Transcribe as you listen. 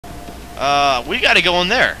We gotta go in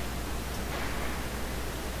there.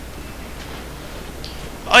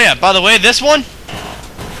 Oh yeah, by the way, this one,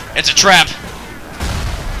 it's a trap.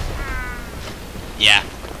 Yeah.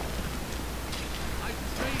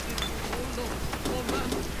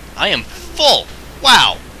 I am full.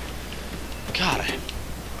 Wow. God,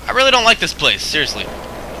 I really don't like this place, seriously.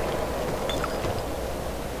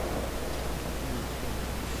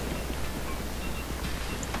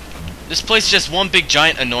 This place is just one big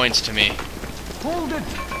giant annoyance to me. Hold it!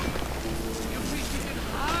 If we can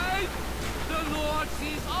hide, the Lord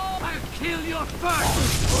sees all. I'll kill your first.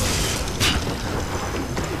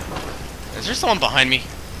 Is there someone behind me?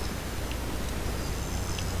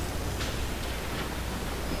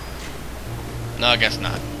 No, I guess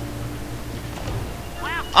not.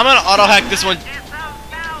 I'm gonna auto-hack this one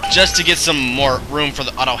just to get some more room for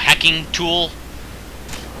the auto-hacking tool.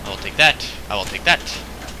 I will take that. I will take that.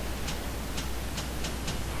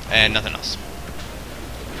 And nothing else.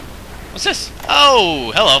 What's this?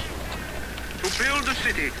 Oh, hello. To build a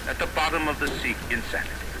city at the bottom of the sea, insanity.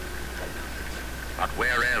 But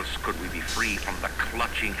where else could we be free from the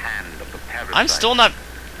clutching hand of the parasite? I'm still not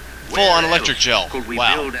full on electric gel. Could we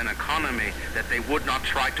build an economy that they would not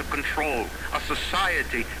try to control? A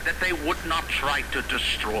society that they would not try to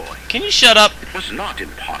destroy? Can you shut up? It was not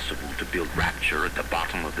impossible to build rapture at the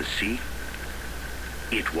bottom of the sea.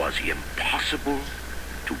 It was impossible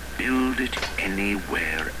to build it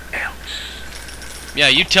anywhere else. Yeah,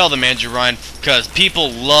 you tell them, Andrew Ryan, because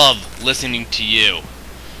people love listening to you.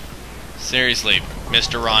 Seriously,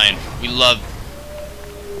 Mr. Ryan, we love...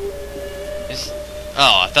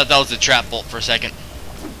 Oh, I thought that was a trap bolt for a second.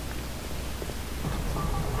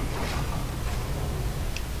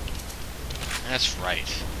 That's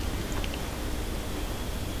right.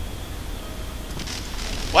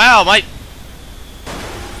 Wow, my...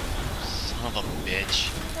 Son of a bitch.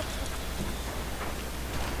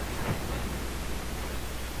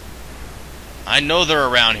 I know they're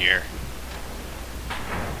around here.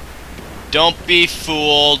 Don't be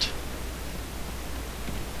fooled.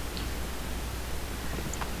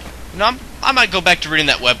 You know, I might go back to reading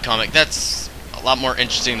that webcomic. That's a lot more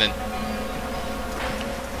interesting than...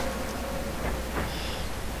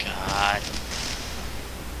 God.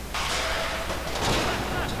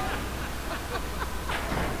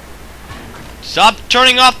 Stop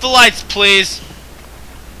turning off the lights, please.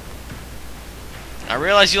 I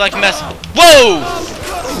realize you like mess. Whoa!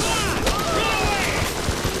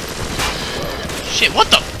 Shit, what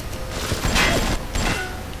the?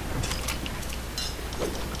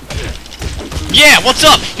 Yeah, what's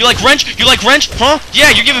up? You like wrench? You like wrench? Huh?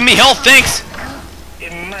 Yeah, you're giving me hell, thanks.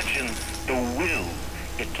 Imagine the will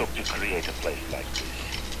it took to create a place like this.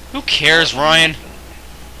 Who cares, Ryan?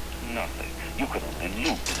 Nothing. You could only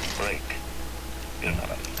loot and break. You're not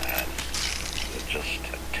a man. You're just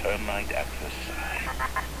a termite at your side.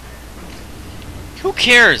 Who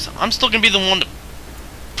cares? I'm still gonna be the one to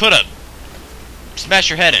put a... smash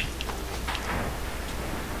your head in.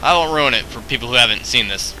 I won't ruin it for people who haven't seen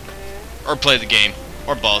this. Or played the game.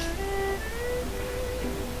 Or both.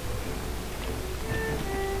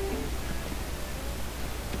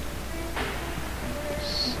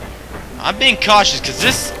 I'm being cautious because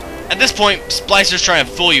this... At this point, Splicers trying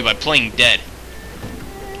to fool you by playing dead.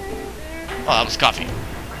 Oh, that was coffee.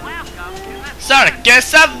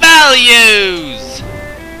 Circus of Values!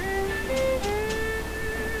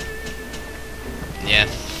 Yeah,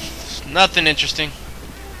 nothing interesting.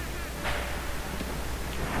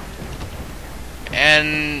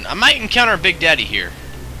 And I might encounter a Big Daddy here.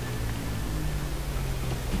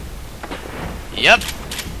 Yep.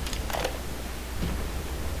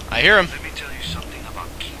 I hear him. Let me tell you something about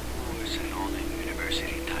keyboards and all them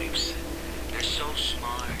university types. They're so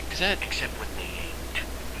smart, except when they ain't.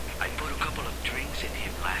 I put a couple of drinks in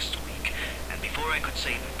him last week, and before I could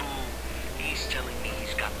say boo, he's telling me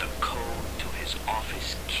he's got the code to his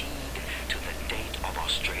office keyed to the date of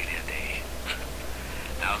Australia Day.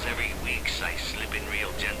 Now's every week I slip in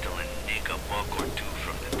real gentle and nick a buck or two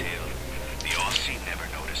from the till. The Aussie never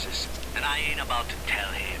notices, and I ain't about to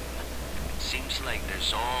tell him. Seems like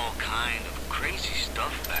there's all kind of crazy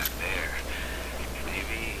stuff back there.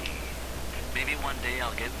 Maybe one day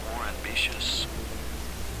I'll get more ambitious.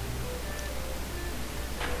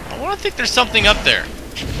 I want to think there's something up there.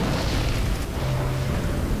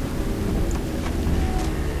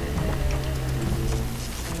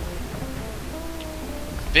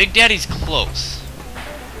 Big Daddy's close.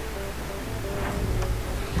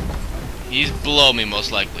 He's below me,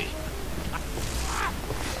 most likely.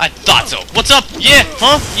 I thought so. What's up? Yeah,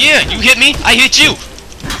 huh? Yeah, you hit me, I hit you.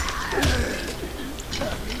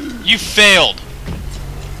 You failed.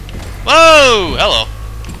 Whoa! Hello.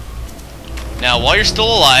 Now, while you're still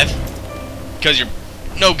alive, because you're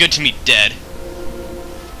no good to me dead.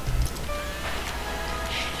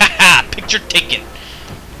 Haha! Picture taken.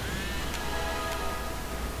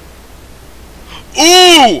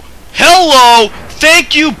 Ooh! Hello!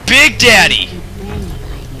 Thank you, Big Daddy!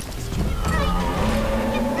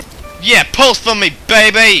 Yeah, post for me,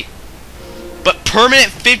 baby! But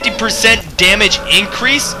permanent 50% damage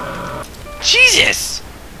increase? Jesus!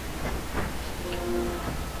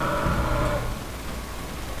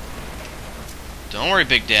 Don't worry,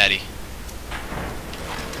 Big Daddy.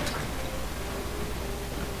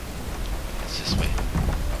 It's this way.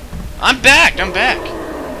 I'm back! I'm back!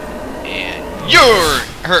 And you're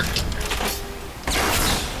hurt!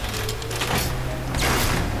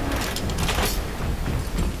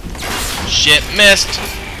 Shit, missed!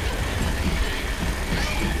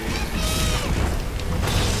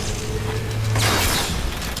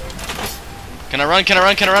 Can I run? Can I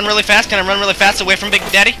run? Can I run really fast? Can I run really fast away from Big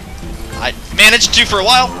Daddy? I managed to for a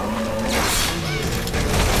while.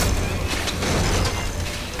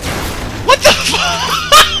 What the fuck?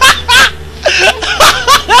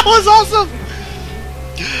 That was awesome!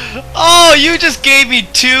 Oh, you just gave me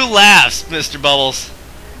 2 laughs, Mr. Bubbles.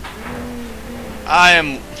 I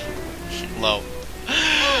am low.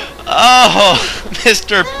 Oh,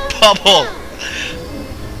 Mr. Bubble.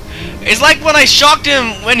 It's like when I shocked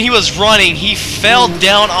him when he was running, he fell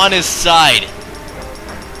down on his side.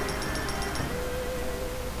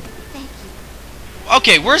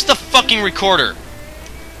 Okay, where's the fucking recorder?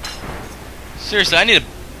 Seriously, I need a...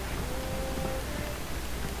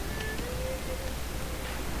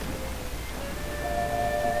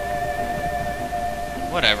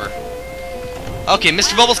 Whatever. Okay,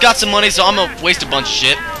 Mr. Bubbles got some money, so I'm gonna waste a bunch of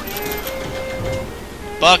shit.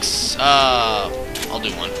 Bucks, I'll do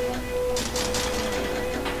 1.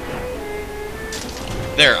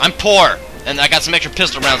 There, I'm poor, and I got some extra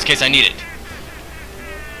pistol rounds in case I need it.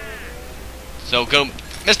 So go,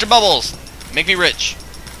 Mr. Bubbles, make me rich.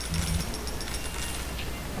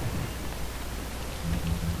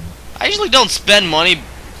 I usually don't spend money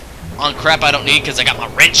on crap I don't need because I got my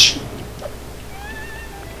wrench.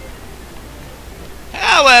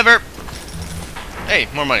 However, hey,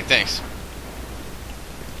 more money, thanks.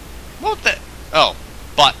 What the? Oh,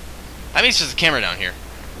 but I mean, it's just a camera down here.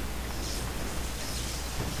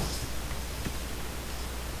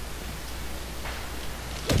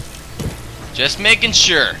 Just making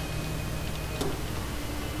sure.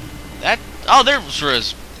 That... Oh, there's where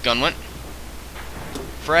his gun went.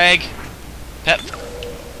 Frag. Pep.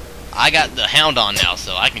 I got the hound on now,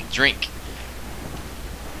 so I can drink.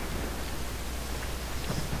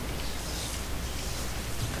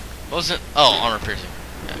 What was it? Oh, armor piercing.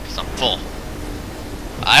 Yeah, because I'm full.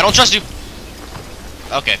 I don't trust you.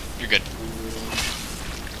 Okay, you're good.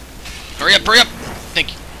 Hurry up, hurry up.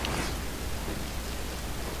 Thank you.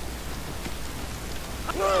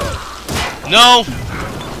 No!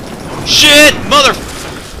 Shit! Mother...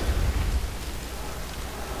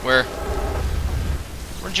 Where?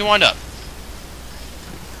 Where'd you wind up?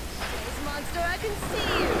 Monster, I can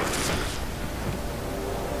see you.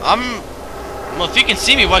 Well, if you can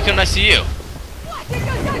see me, why couldn't I see you?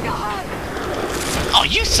 Oh,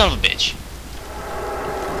 you son of a bitch.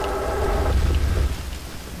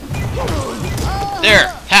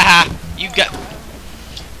 There! Haha! You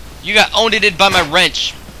got owned it by my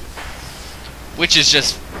wrench. Which is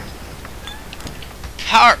just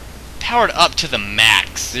powered up to the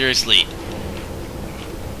max. Seriously.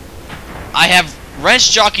 I have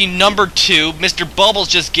wrench jockey number 2. Mr. Bubbles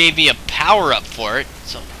just gave me a power up for it.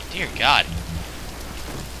 So, dear God.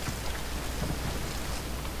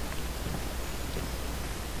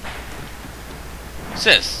 What's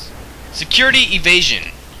this? Security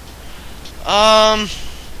evasion.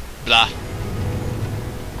 Blah.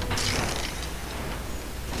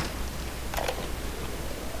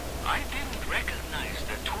 I didn't recognize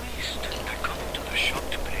the twist that come to the shop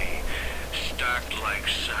today. Stacked like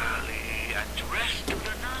Sally and dressed to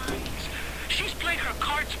the nines. She's played her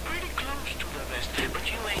cards pretty close to the vest, but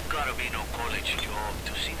you ain't gotta be no college job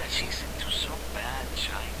to see that she's into some bad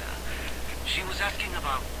china. She was asking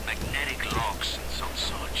about magnetic locks and some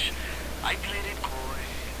such. I played it coy,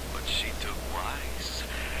 but she took wise.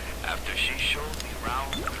 After she showed me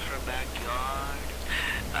round her backyard,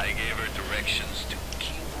 I gave her directions to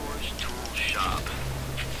Keyboard's tool shop.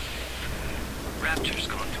 Rapture's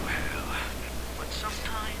gone to hell, but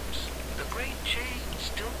sometimes the great chain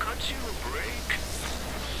still cuts you a break.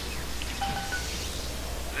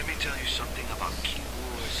 Let me tell you something about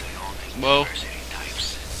Keyboards and all the university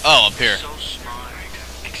types. Oh, up here. So smart,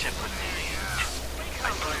 except when they I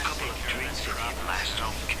put a couple of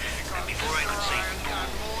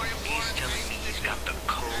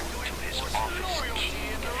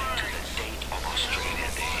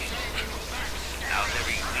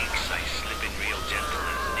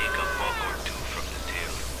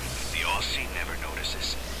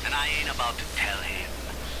I ain't about to tell him.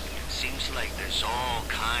 Seems like there's all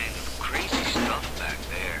kind of crazy stuff back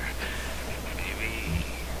there.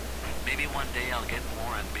 Maybe one day I'll get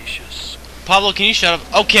more ambitious. Pablo, can you shut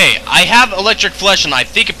up? Okay, I have electric flesh and I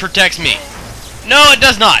think it protects me. No, it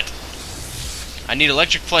does not. I need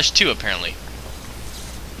electric flesh too, apparently.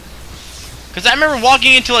 Because I remember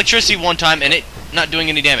walking into electricity one time and it not doing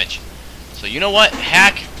any damage. So you know what?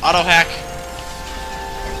 Hack, auto hack.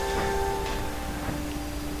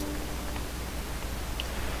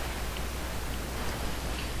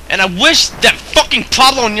 And I wish that fucking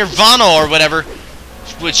Pablo Nirvana or whatever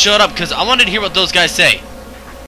would shut up, because I wanted to hear what those guys say.